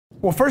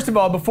Well, first of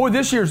all, before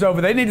this year's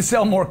over, they need to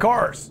sell more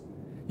cars.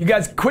 You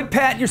guys quit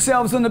patting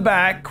yourselves on the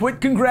back,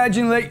 quit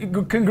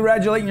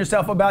congratulating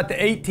yourself about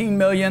the 18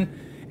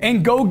 million,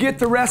 and go get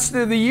the rest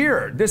of the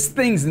year. This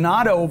thing's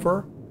not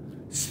over.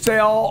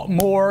 Sell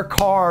more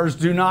cars.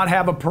 Do not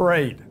have a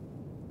parade.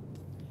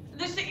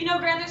 You know,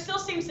 Grant, there still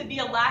seems to be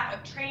a lack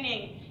of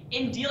training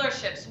in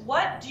dealerships.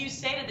 What do you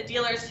say to the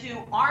dealers who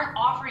aren't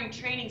offering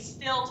training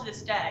still to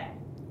this day?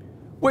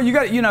 Well, you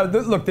got, you know,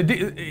 look,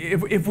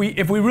 if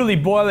we really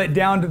boil it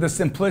down to the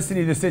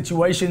simplicity of the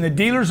situation, the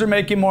dealers are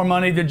making more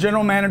money, the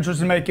general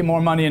managers are making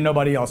more money, and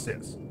nobody else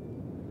is.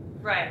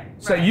 Right.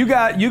 So you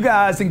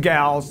guys and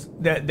gals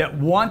that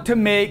want to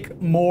make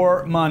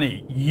more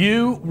money,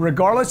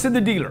 regardless of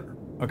the dealer,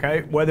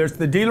 okay, whether it's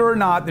the dealer or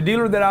not, the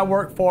dealer that I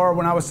worked for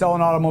when I was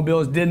selling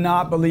automobiles did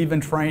not believe in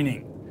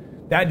training.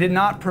 That did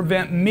not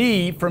prevent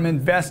me from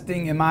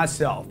investing in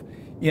myself.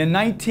 In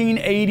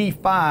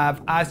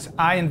 1985,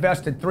 I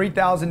invested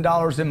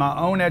 $3,000 in my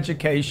own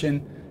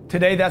education.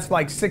 Today, that's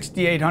like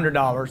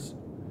 $6,800.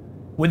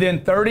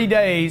 Within 30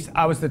 days,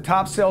 I was the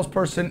top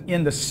salesperson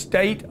in the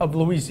state of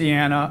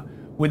Louisiana.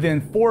 Within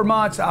 4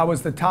 months, I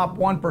was the top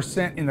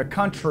 1% in the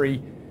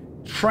country.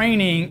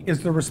 Training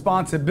is the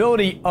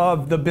responsibility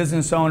of the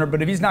business owner,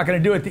 but if he's not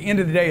going to do it at the end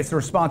of the day, it's the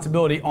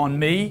responsibility on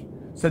me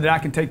so that I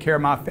can take care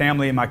of my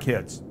family and my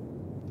kids.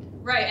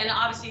 Right, and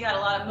obviously you had a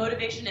lot of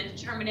motivation and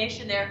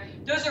determination there.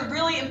 Those are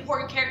really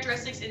important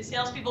characteristics in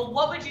salespeople.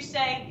 What would you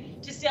say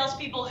to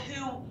salespeople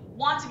who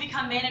want to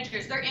become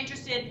managers? They're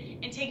interested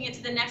in taking it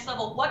to the next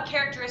level. What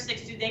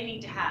characteristics do they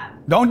need to have?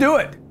 Don't do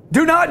it.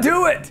 Do not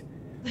do it.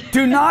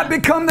 Do not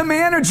become the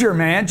manager,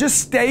 man. Just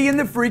stay in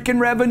the freaking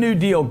revenue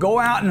deal. Go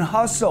out and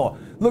hustle.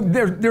 Look,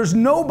 there's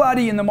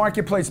nobody in the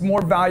marketplace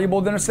more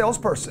valuable than a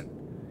salesperson.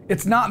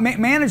 It's not,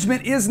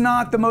 management is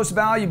not the most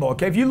valuable,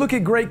 okay? If you look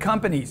at great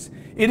companies,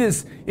 it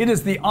is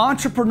the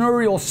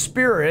entrepreneurial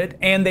spirit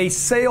and the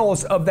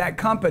sales of that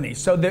company.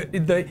 So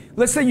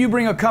let's say you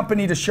bring a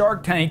company to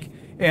Shark Tank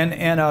and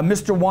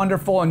Mr.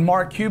 Wonderful and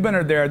Mark Cuban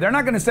are there. They're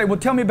not going to say, well,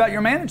 tell me about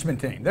your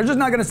management team. They're just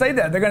not going to say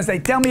that. They're going to say,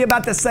 tell me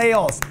about the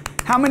sales.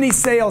 How many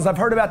sales? I've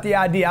heard about the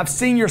idea. I've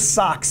seen your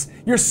socks.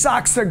 Your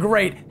socks are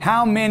great.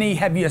 How many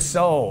have you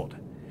sold?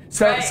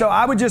 So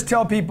I would just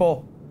tell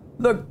people,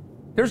 look,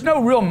 there's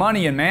no real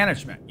money in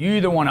management. You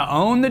either want to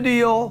own the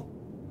deal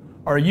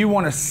or you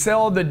want to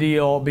sell the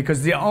deal,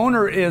 because the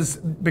owner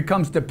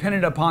becomes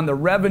dependent upon the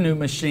revenue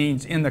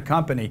machines in the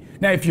company.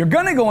 Now, if you're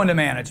going to go into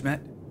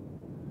management,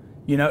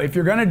 you know, if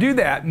you're going to do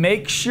that,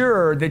 make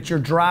sure that you're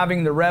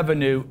driving the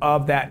revenue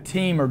of that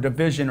team or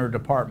division or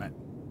department.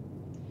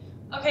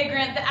 Okay,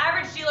 Grant, the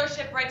average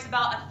dealership writes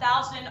about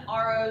 1,000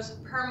 ROs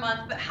per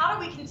month, but how do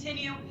we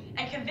continue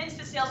and convince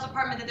the sales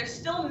department that they're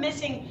still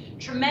missing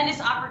tremendous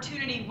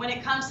opportunity when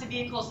it comes to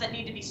vehicles that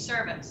need to be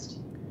serviced?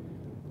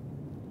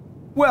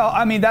 Well,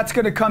 I mean, that's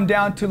going to come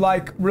down to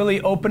like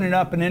really opening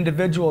up an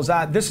individual's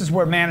eye. This is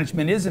where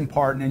management is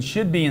important and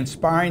should be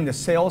inspiring the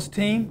sales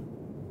team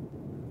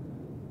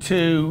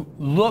to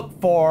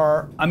look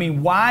for, I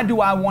mean, why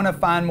do I want to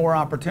find more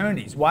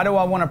opportunities? Why do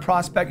I want to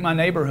prospect my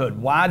neighborhood?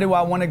 Why do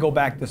I want to go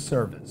back to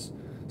service?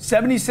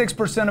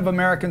 76% of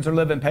Americans are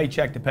living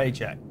paycheck to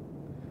paycheck.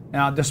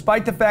 Now,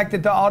 despite the fact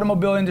that the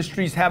automobile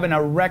industry is having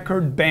a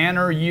record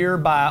banner year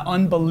by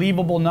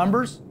unbelievable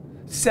numbers,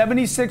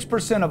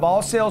 76% of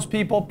all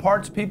salespeople,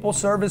 parts people,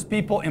 service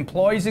people,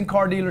 employees in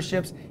car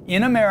dealerships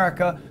in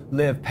America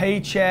live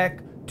paycheck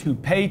to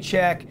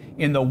paycheck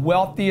in the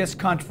wealthiest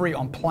country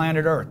on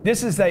planet Earth.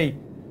 This is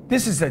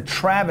a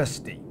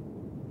travesty.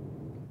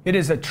 It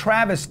is a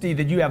travesty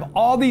that you have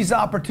all these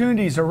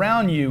opportunities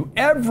around you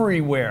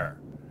everywhere.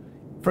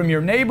 From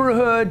your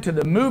neighborhood to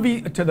the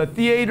movie, to the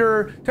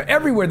theater, to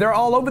everywhere. They're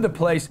all over the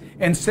place,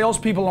 and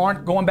salespeople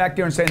aren't going back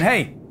there and saying,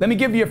 hey, let me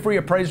give you a free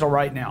appraisal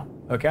right now,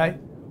 okay?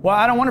 Well,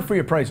 I don't want a free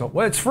appraisal.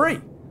 Well, it's free.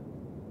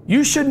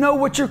 You should know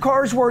what your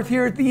car's worth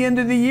here at the end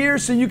of the year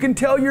so you can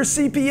tell your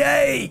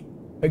CPA.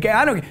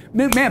 Okay,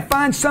 man,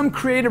 find some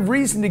creative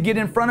reason to get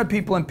in front of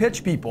people and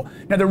pitch people.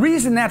 Now, the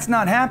reason that's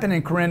not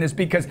happening, Corinne, is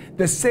because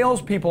the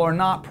salespeople are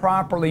not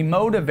properly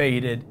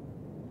motivated.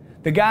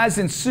 The guy's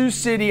in Sioux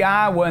City,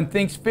 Iowa, and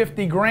thinks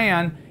 50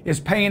 grand is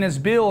paying his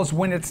bills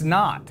when it's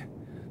not.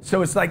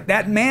 So it's like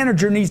that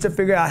manager needs to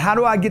figure out, how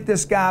do I get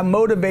this guy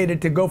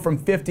motivated to go from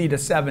 50 to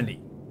 70?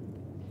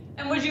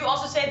 And would you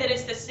also say that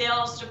it's the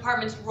sales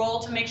department's role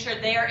to make sure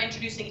they are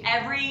introducing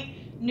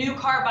every new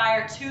car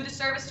buyer to the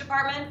service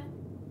department?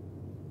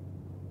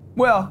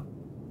 Well,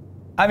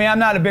 I mean, I'm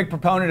not a big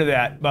proponent of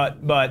that,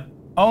 but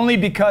only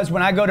because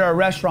when I go to a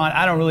restaurant,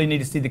 I don't really need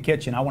to see the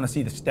kitchen. I want to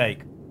see the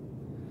steak.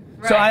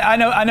 Right. So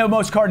I know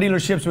most car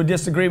dealerships would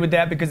disagree with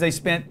that because they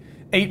spent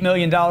 $8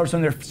 million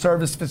on their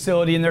service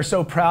facility and they're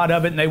so proud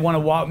of it and they want to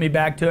walk me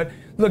back to it.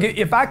 Look,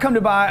 if I come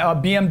to buy a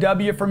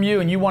BMW from you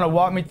and you want to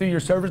walk me through your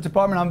service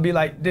department, I'm going to be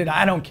like, dude,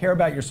 I don't care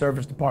about your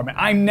service department.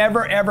 I'm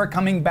never, ever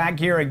coming back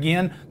here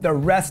again the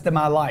rest of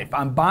my life.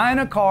 I'm buying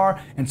a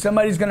car and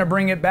somebody's going to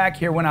bring it back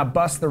here when I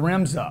bust the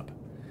rims up.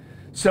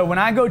 So when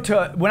I go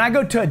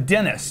to a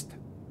dentist,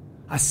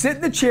 I sit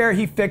in the chair,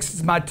 he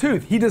fixes my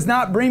tooth. He does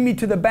not bring me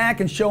to the back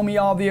and show me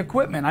all the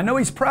equipment. I know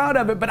he's proud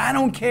of it, but I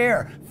don't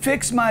care.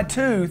 Fix my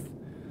tooth,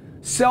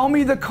 sell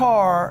me the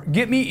car,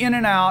 get me in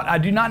and out. I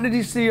do not need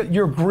to see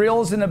your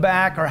grills in the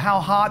back or how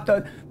hot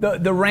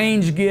the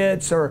range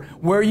gets or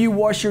where you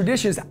wash your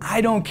dishes.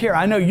 I don't care.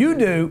 I know you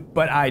do,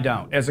 but I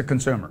don't as a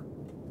consumer.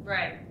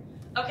 Right.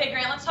 Okay,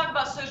 Grant, let's talk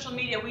about social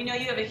media. We know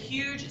you have a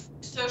huge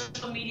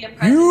social media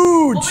presence.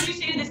 Huge. What would you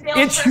say to the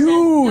salesperson It's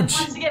huge. that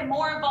wants to get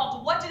more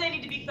involved? What do they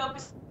need to be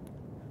focused on?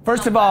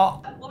 First of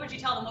all, what would you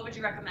tell them? What would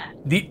you recommend?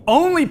 the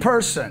only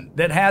person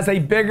that has a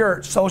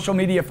bigger social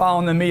media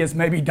following than me is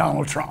maybe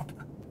Donald Trump.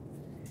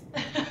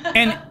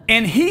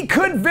 And he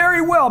could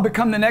very well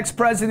become the next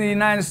president of the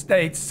United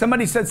States.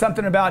 Somebody said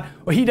something about,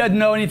 well, he doesn't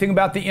know anything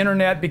about the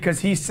internet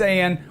because he's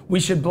saying we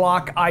should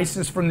block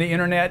ISIS from the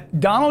internet.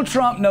 Donald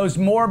Trump knows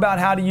more about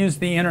how to use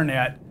the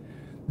internet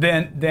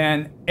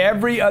than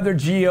every other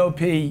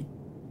GOP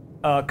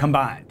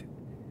combined.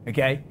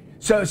 Okay?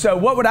 So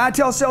what would I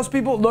tell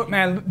salespeople? Look,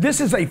 man,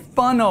 this is a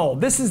funnel.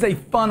 This is a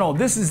funnel.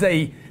 This is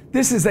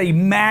a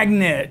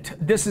magnet.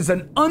 This is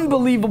an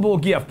unbelievable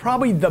gift.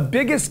 Probably the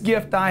biggest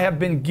gift I have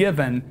been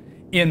given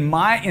in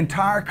my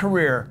entire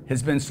career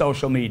has been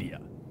social media.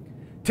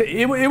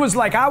 It was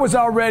like I was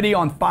already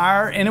on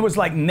fire, and it was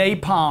like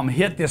napalm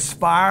hit this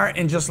fire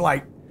and just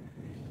like.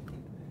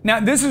 Now,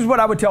 this is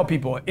what I would tell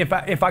people. If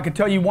I could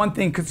tell you one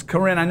thing, because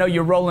Corinne, I know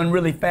you're rolling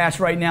really fast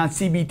right now, and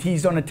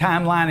CBT's on a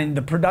timeline, and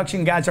the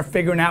production guys are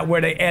figuring out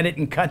where to edit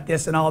and cut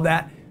this and all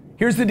that.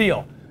 Here's the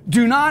deal.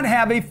 Do not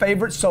have a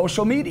favorite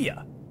social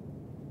media.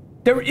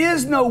 There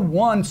is no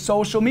one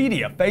social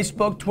media.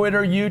 Facebook,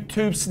 Twitter,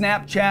 YouTube,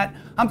 Snapchat.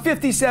 I'm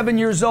 57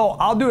 years old.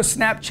 I'll do a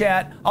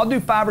Snapchat. I'll do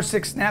 5 or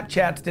 6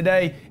 Snapchats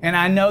today, and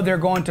I know they're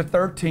going to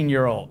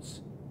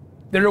 13-year-olds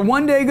that are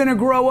one day going to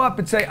grow up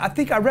and say, I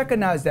think I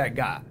recognize that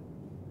guy.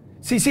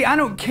 See, I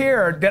don't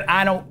care that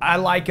I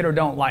like it or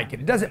don't like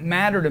it. It doesn't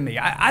matter to me.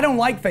 I don't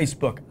like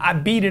Facebook. I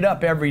beat it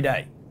up every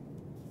day.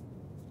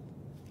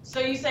 So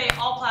you say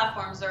all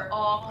platforms are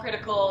all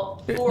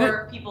critical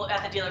for people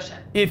at the dealership.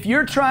 If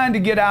you're trying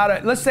to get out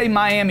of, let's say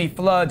Miami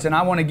floods and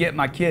I want to get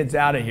my kids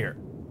out of here.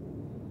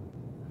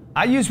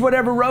 I use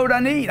whatever road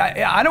I need.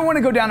 I don't want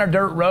to go down a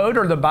dirt road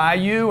or the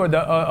bayou or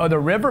the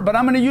river, but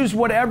I'm going to use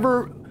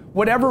whatever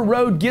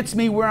road gets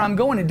me where I'm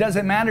going. It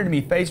doesn't matter to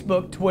me.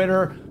 Facebook,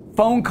 Twitter,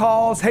 phone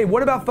calls. Hey,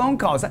 what about phone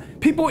calls?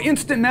 People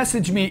instant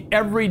message me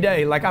every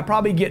day. Like I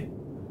probably get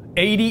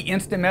 80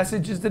 instant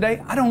messages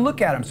today. I don't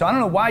look at them, so I don't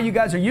know why you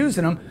guys are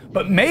using them,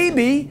 but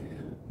maybe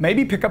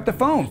pick up the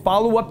phone,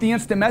 follow up the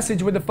instant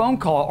message with a phone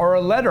call or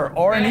a letter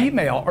or an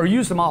email, or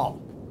use them all.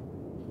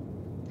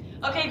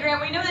 Okay,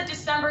 Grant, we know that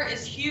December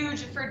is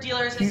huge for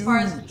dealers as far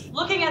as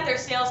looking at their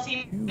sales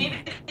team.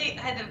 Maybe they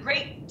had a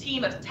great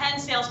team of 10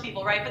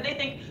 salespeople, right? But they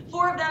think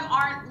 4 of them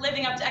aren't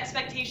living up to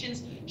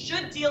expectations.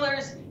 Should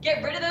dealers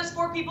get rid of those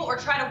 4 people or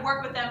try to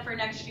work with them for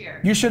next year?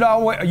 You should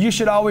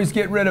always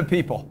get rid of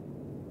people.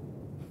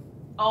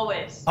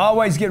 Always.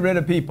 Always get rid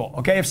of people.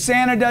 Okay, if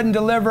Santa doesn't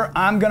deliver,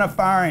 I'm gonna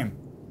fire him.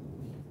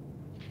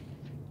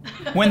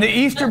 When the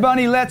Easter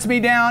Bunny lets me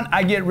down,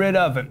 I get rid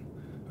of him.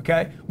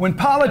 Okay? When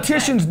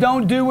politicians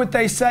don't do what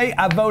they say,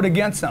 I vote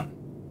against them.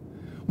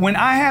 When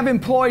I have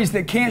employees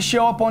that can't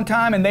show up on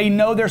time and they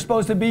know they're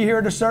supposed to be here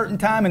at a certain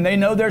time and they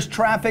know there's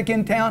traffic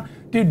in town,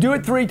 dude, do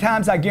it 3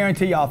 times, I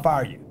guarantee you I'll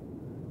fire you.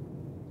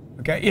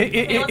 Okay?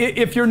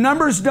 If your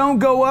numbers don't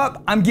go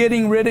up, I'm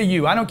getting rid of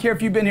you. I don't care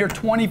if you've been here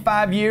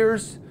 25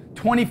 years,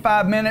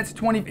 25 minutes,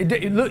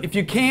 look, if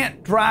you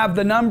can't drive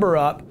the number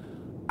up,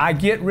 I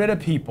get rid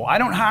of people. I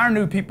don't hire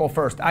new people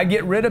first. I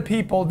get rid of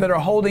people that are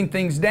holding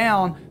things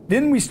down.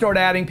 Then we start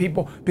adding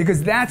people,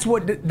 because that's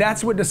what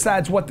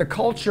decides what the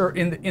culture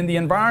in the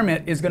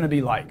environment is going to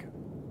be like.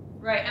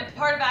 Right, and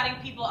part of adding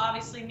people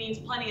obviously means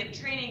plenty of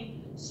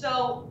training.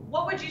 So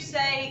what would you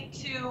say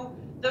to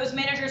those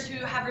managers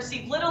who have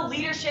received little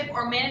leadership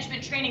or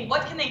management training?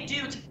 What can they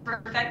do to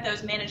perfect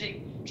those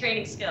managing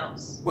training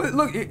skills? Well,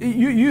 look,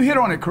 you hit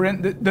on it,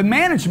 Corinne. The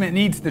management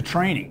needs the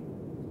training.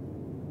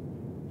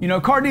 You know,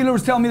 a car dealer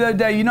was telling me the other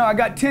day, you know, I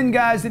got 10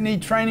 guys that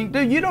need training.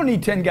 Dude, you don't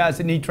need 10 guys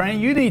that need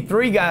training. You need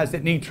 3 guys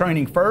that need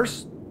training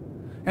first,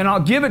 and I'll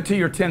give it to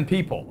your 10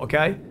 people,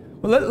 okay?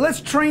 Well, let's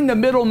train the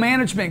middle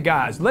management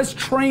guys. Let's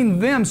train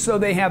them so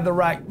they have the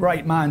right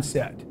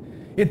mindset.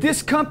 At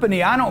this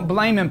company, I don't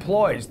blame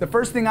employees. The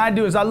first thing I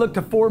do is I look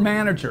to 4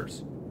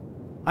 managers.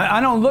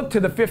 I don't look to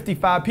the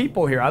 55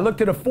 people here. I look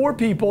to the 4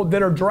 people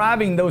that are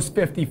driving those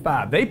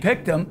 55. They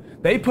picked them.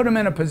 They put them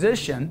in a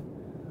position.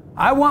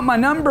 I want my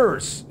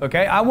numbers,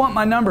 okay? I want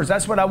my numbers.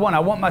 That's what I want.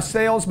 I want my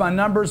sales, my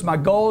numbers, my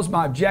goals,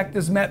 my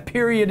objectives met,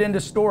 period, end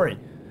of story.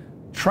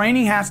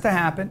 Training has to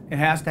happen. It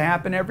has to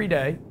happen every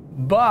day.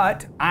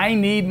 But I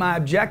need my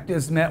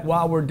objectives met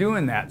while we're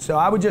doing that. So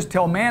I would just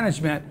tell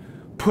management,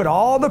 put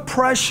all the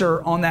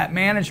pressure on that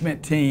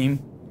management team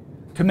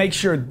to make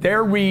sure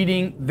they're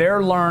reading,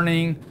 they're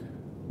learning.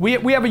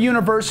 We have a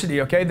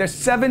university, okay? There's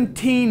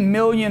 17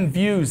 million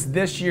views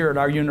this year at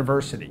our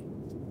university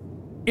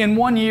in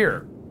 1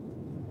 year.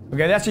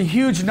 Okay, that's a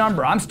huge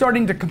number. I'm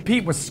starting to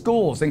compete with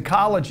schools and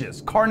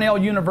colleges, Cornell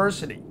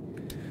University.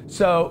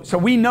 So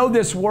we know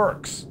this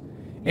works.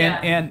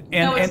 And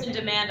it's in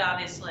demand,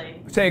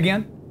 obviously. Say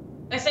again?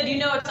 I said, you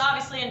know, it's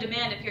obviously in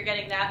demand if you're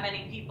getting that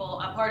many people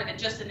a part of it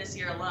just in this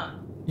year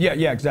alone.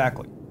 Yeah,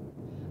 exactly.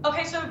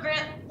 Okay, so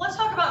Grant, let's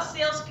talk about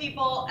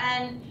salespeople,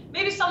 and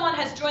maybe someone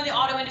has joined the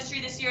auto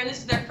industry this year and this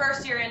is their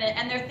first year in it,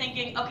 and they're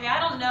thinking, okay, I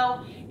don't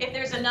know if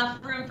there's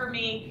enough room for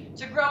me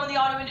to grow in the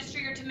auto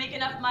industry or to make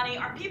enough money.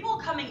 Are people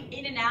coming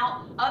in and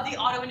out of the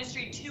auto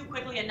industry too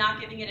quickly and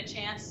not giving it a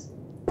chance?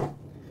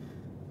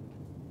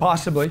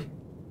 Possibly.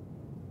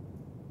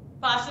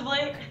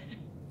 Possibly?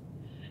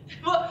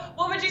 What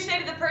would you say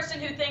to the person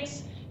who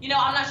thinks, you know,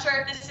 I'm not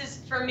sure if this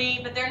is for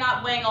me, but they're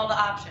not weighing all the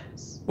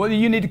options? Well,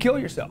 you need to kill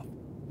yourself.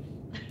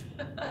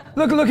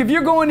 Look, if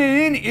you're going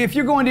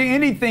to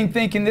anything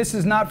thinking this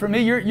is not for me,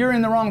 you're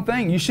in the wrong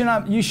thing. You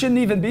shouldn't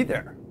even be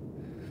there.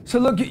 So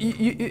look,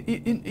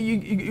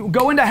 you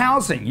go into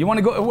housing. You want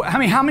to go, I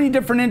mean, how many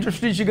different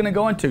industries you're going to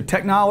go into?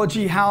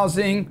 Technology,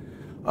 housing,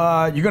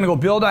 you're going to go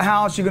build a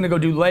house, you're going to go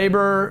do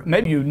labor.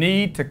 Maybe you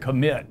need to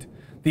commit.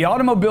 The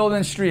automobile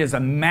industry is a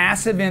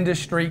massive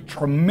industry,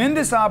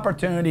 tremendous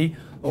opportunity,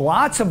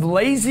 lots of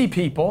lazy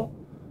people,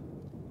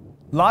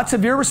 lots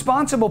of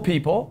irresponsible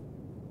people.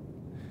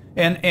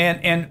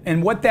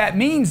 And what that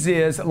means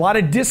is a lot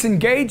of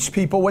disengaged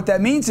people. What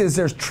that means is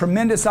there's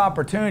tremendous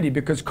opportunity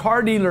because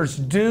car dealers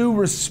do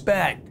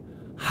respect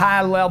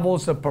high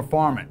levels of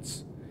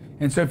performance.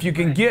 And so if you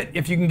can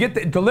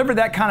deliver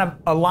that kind of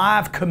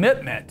alive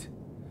commitment,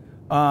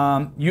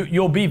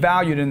 you'll be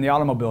valued in the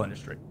automobile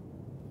industry.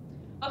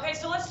 Okay,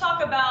 so let's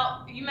talk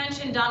about, you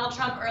mentioned Donald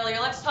Trump earlier.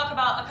 Let's talk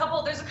about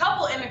there's a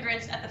couple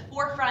immigrants at the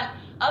forefront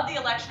of the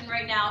election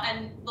right now.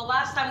 And the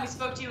last time we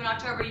spoke to you in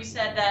October, you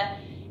said that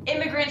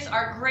immigrants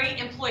are great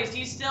employees. Do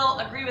you still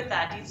agree with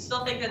that? Do you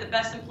still think they're the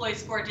best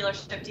employees for a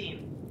dealership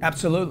team?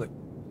 Absolutely.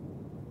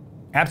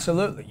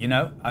 Absolutely. You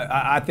know,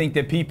 I think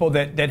that people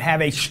that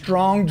have a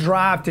strong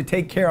drive to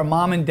take care of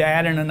mom and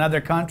dad in another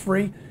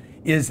country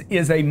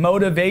is a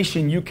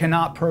motivation you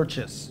cannot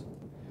purchase.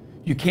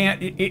 You can't,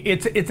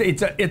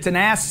 it's an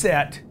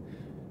asset.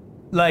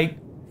 Like,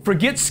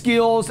 forget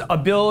skills,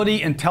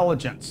 ability,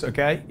 intelligence,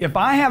 okay? If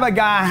I have a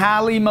guy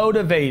highly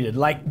motivated,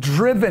 like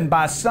driven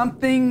by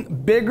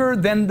something bigger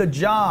than the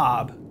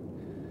job,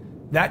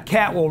 that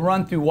cat will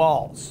run through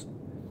walls.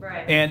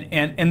 Right.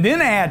 And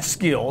then add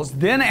skills,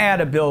 then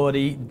add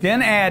ability,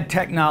 then add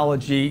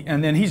technology,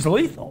 and then he's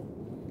lethal.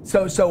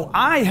 So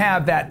I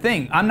have that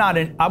thing.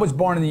 I was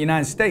born in the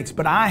United States,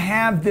 but I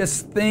have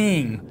this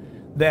thing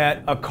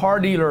that a car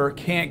dealer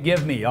can't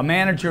give me. A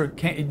manager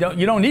can't,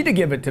 you don't need to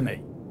give it to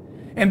me.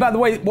 And by the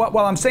way,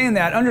 while I'm saying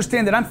that,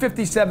 understand that I'm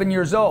 57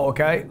 years old,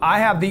 okay? I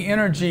have the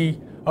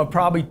energy of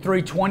probably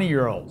 3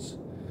 20-year-olds.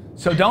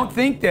 So don't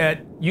think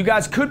that you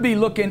guys could be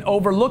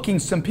overlooking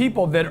some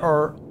people that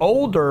are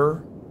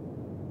older,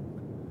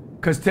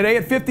 because today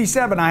at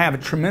 57, I have a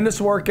tremendous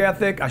work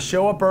ethic. I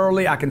show up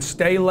early, I can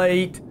stay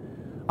late.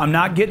 I'm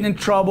not getting in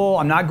trouble,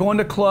 I'm not going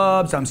to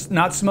clubs, I'm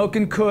not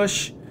smoking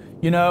kush.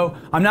 You know,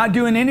 I'm not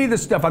doing any of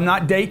this stuff. I'm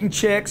not dating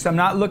chicks, I'm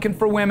not looking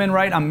for women,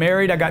 right? I'm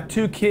married, I got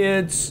 2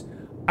 kids.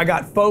 I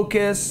got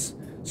focus.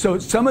 So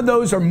some of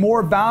those are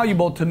more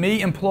valuable to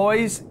me,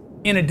 employees,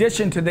 in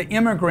addition to the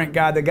immigrant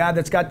guy, the guy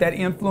that's got that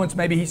influence.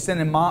 Maybe he's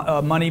sending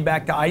money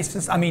back to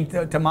ISIS,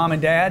 to mom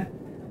and dad,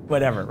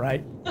 whatever,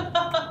 right?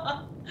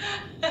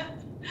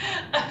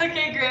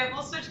 Okay, Grant,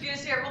 we'll switch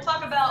gears here. We'll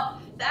talk about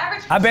the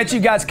average consumer. I bet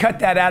you guys cut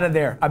that out of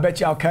there. I bet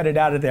y'all cut it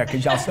out of there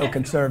because y'all so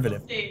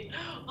conservative.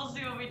 We'll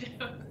see what we do.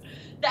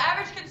 The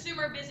average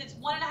consumer visits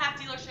 1.5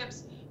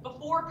 dealerships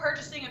before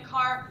purchasing a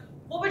car.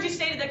 What would you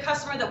say to the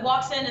customer that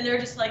walks in and they're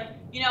just like,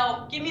 you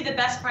know, give me the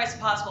best price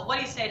possible? What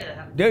do you say to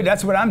them? Dude,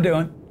 that's what I'm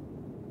doing.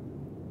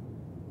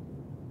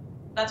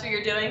 That's what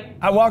you're doing?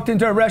 I walked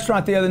into a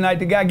restaurant the other night.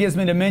 The guy gives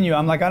me the menu.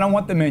 I'm like, I don't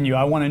want the menu.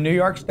 I want a New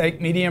York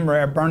steak, medium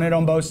rare, burn it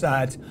on both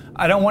sides.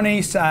 I don't want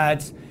any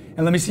sides.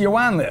 And let me see your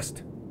wine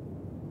list.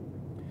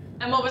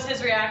 And what was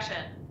his reaction?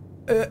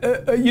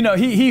 You know,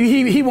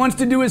 he wants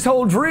to do his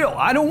whole drill.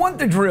 I don't want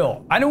the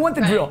drill. I don't want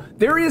the drill.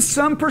 There is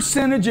some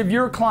percentage of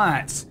your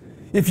clients.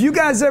 If you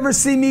guys ever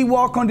see me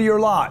walk onto your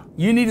lot,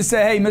 you need to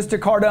say, hey, Mr.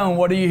 Cardone,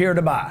 what are you here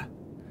to buy?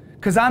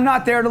 Because I'm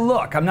not there to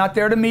look. I'm not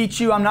there to meet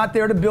you. I'm not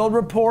there to build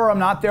rapport. I'm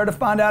not there to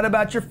find out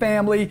about your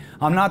family.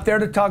 I'm not there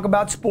to talk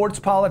about sports,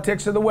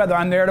 politics, or the weather.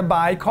 I'm there to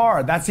buy a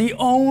car. That's the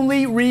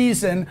only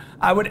reason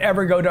I would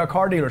ever go to a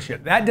car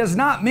dealership. That does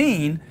not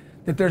mean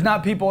that there's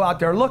not people out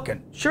there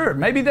looking. Sure,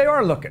 maybe they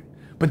are looking.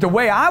 But the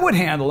way I would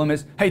handle them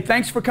is, hey,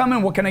 thanks for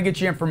coming. What can I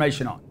get you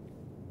information on?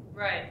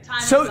 Right.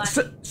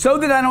 So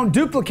that I don't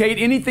duplicate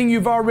anything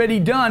you've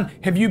already done.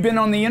 Have you been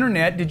on the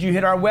internet? Did you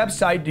hit our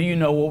website? Do you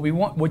know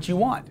what you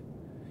want?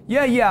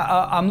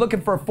 Yeah, I'm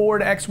looking for a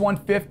Ford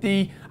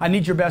X150. I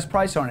need your best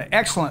price on it.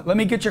 Excellent. Let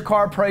me get your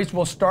car appraised.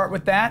 We'll start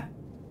with that.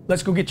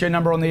 Let's go get you a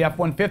number on the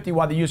F-150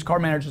 while the used car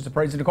manager's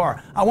appraising the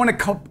car. I want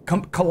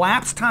to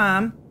collapse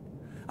time.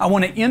 I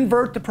want to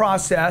invert the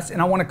process, and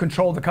I want to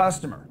control the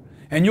customer.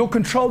 And you'll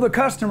control the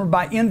customer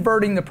by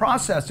inverting the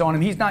process on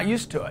him. He's not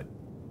used to it.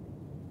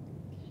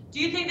 Do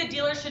you think the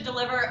dealer should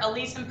deliver a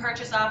lease and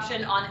purchase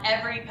option on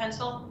every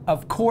pencil?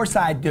 Of course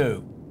I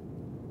do.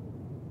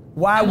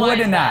 Why And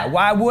wouldn't I? that?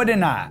 Why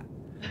wouldn't I?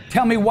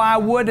 Tell me, why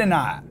wouldn't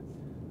I?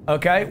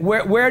 Okay,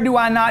 where do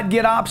I not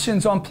get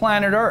options on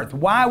planet Earth?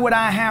 Why would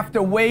I have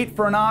to wait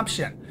for an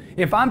option?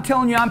 If I'm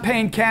telling you I'm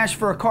paying cash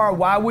for a car,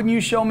 why wouldn't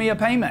you show me a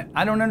payment?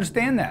 I don't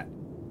understand that.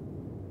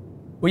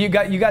 Well, you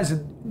guys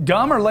are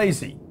dumb or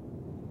lazy?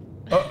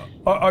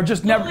 Or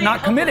just never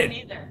not committed?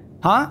 Neither.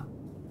 Huh?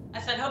 I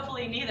said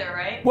hopefully neither,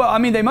 right? Well, I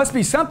mean, they must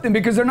be something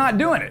because they're not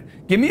doing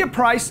it. Give me a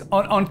price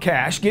on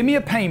cash. Give me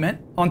a payment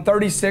on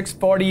 36,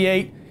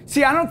 48.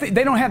 See, I don't think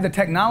they don't have the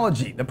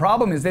technology. The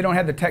problem is they don't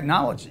have the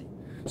technology.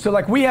 So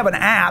like we have an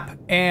app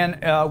and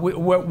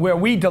where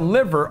we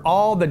deliver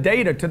all the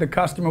data to the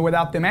customer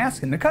without them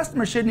asking. The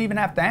customer shouldn't even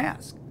have to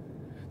ask.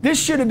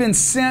 This should have been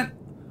sent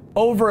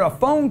over a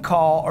phone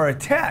call or a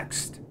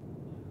text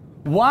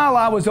while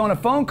I was on a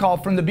phone call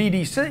from the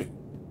BDC.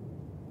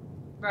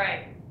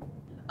 Right.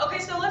 Okay,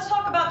 so let's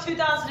talk about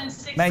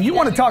 2016. Man, you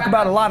want to talk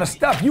about a lot of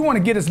stuff. You want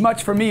to get as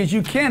much from me as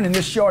you can in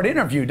this short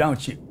interview,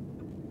 don't you?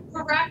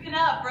 We're wrapping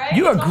up, right?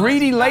 You're a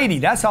greedy lady.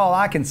 That's all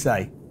I can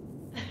say.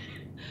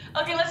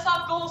 Okay, let's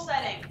talk goal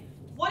setting.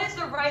 What is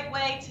the right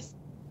way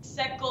to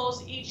set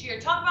goals each year?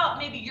 Talk about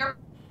maybe your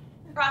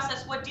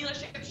process, what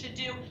dealerships should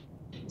do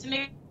to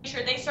make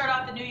sure they start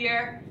off the new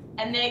year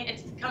and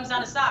it comes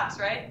down to socks,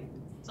 right?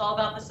 It's all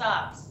about the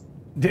socks.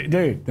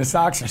 Dude, the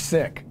socks are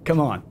sick. Come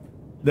on.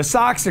 The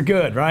socks are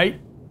good, right?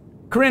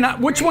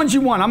 Corinne, which ones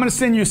you want? I'm going to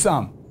send you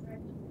some.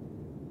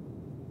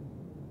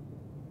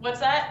 What's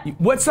that?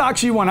 What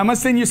socks you want? I'm going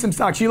to send you some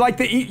socks. You like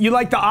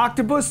the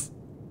octopus?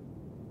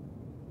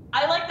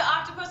 I like the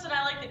octopus and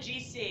I like the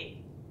GC.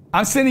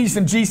 I'm sending you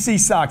some GC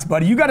socks,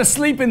 buddy. You got to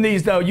sleep in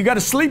these, though. You got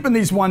to sleep in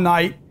these one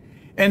night,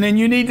 and then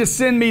you need to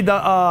send me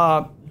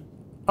a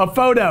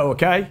photo,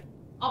 okay?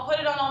 I'll put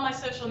it on all my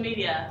social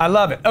media. I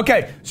love it.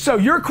 Okay, so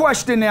your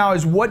question now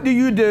is, what do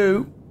you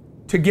do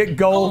to get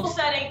goals? Goal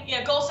setting,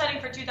 yeah, goal setting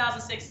for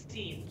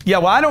 2016. Yeah,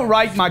 well, I don't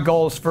write my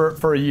goals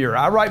for a year.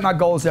 I write my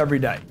goals every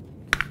day.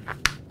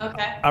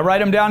 Okay. I write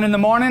them down in the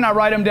morning, I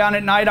write them down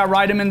at night, I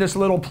write them in this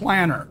little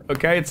planner,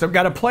 okay? I've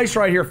got a place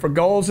right here for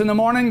goals in the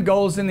morning,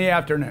 goals in the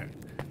afternoon.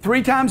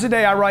 3 times a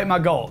day I write my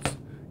goals.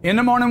 In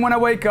the morning when I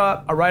wake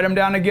up, I write them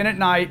down again at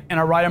night, and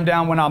I write them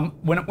down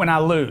when I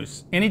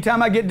lose.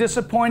 Anytime I get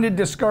disappointed,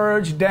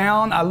 discouraged,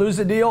 down, I lose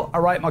a deal, I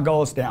write my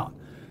goals down.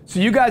 So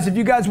you guys, if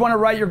you guys want to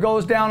write your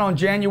goals down on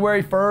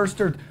January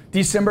 1st or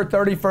December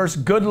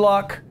 31st, good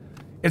luck.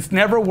 It's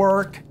never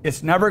worked.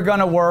 It's never going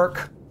to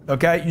work.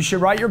 Okay? You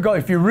should write your goal.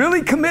 If you're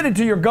really committed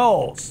to your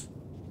goals,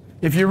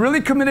 if you're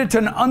really committed to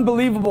an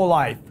unbelievable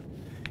life,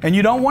 and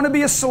you don't want to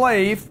be a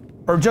slave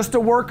or just a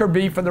worker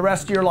bee for the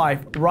rest of your life,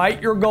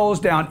 write your goals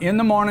down in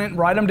the morning,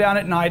 write them down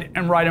at night,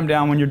 and write them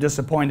down when you're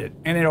disappointed.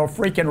 And it'll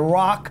freaking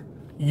rock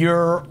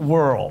your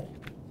world.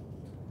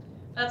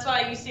 That's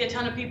why you see a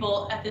ton of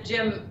people at the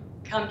gym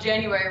come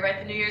January, right?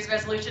 The New Year's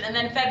resolution, and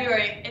then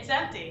February, it's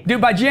empty. Dude,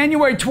 by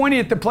January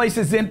 20th, the place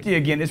is empty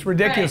again. It's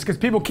ridiculous because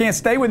people can't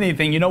stay with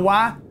anything. You know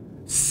why?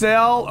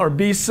 Sell or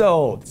be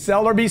sold.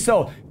 Sell or be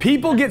sold.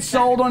 People get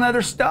sold on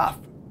other stuff.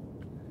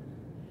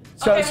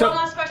 Okay, one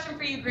last question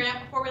for you, Grant,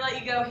 before we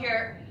let you go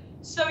here.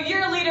 So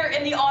you're a leader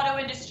in the auto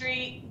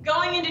industry.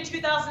 Going into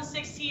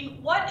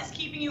 2016, what is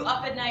keeping you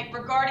up at night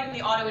regarding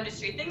the auto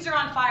industry? Things are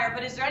on fire,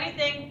 but is there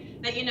anything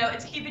that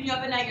it's keeping you up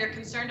at night you're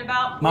concerned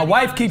about? My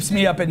wife keeps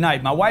me up at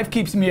night. My wife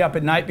keeps me up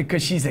at night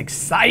because she's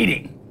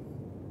exciting.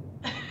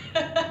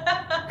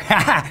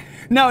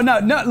 No,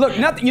 look,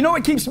 nothing. You know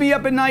what keeps me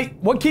up at night?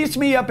 What keeps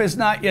me up at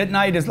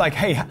night is like,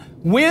 hey,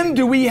 when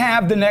do we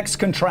have the next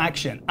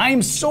contraction? I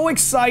am so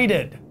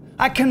excited.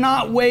 I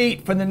cannot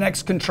wait for the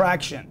next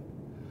contraction.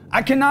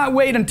 I cannot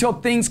wait until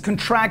things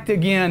contract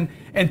again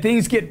and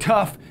things get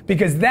tough,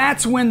 because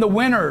that's when the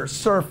winners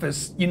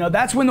surface.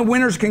 That's when the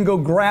winners can go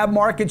grab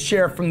market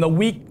share from the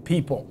weak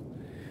people.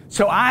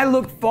 So I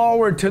look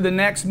forward to the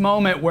next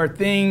moment where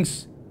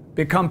things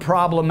become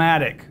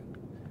problematic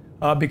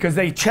because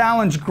they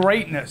challenge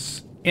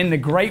greatness in the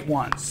great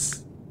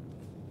ones.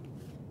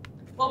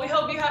 Well, we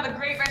hope you have a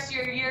great rest of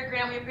your year,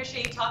 Grant. We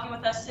appreciate you talking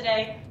with us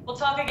today. We'll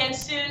talk again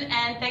soon,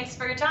 and thanks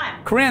for your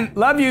time. Corinne,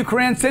 love you,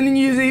 Corinne. Sending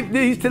you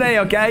these today,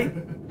 okay?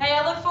 Hey,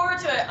 I look forward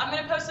to it. I'm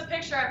going to post a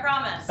picture, I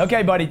promise.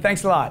 Okay, buddy.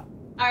 Thanks a lot.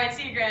 All right,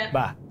 see you, Grant.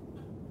 Bye.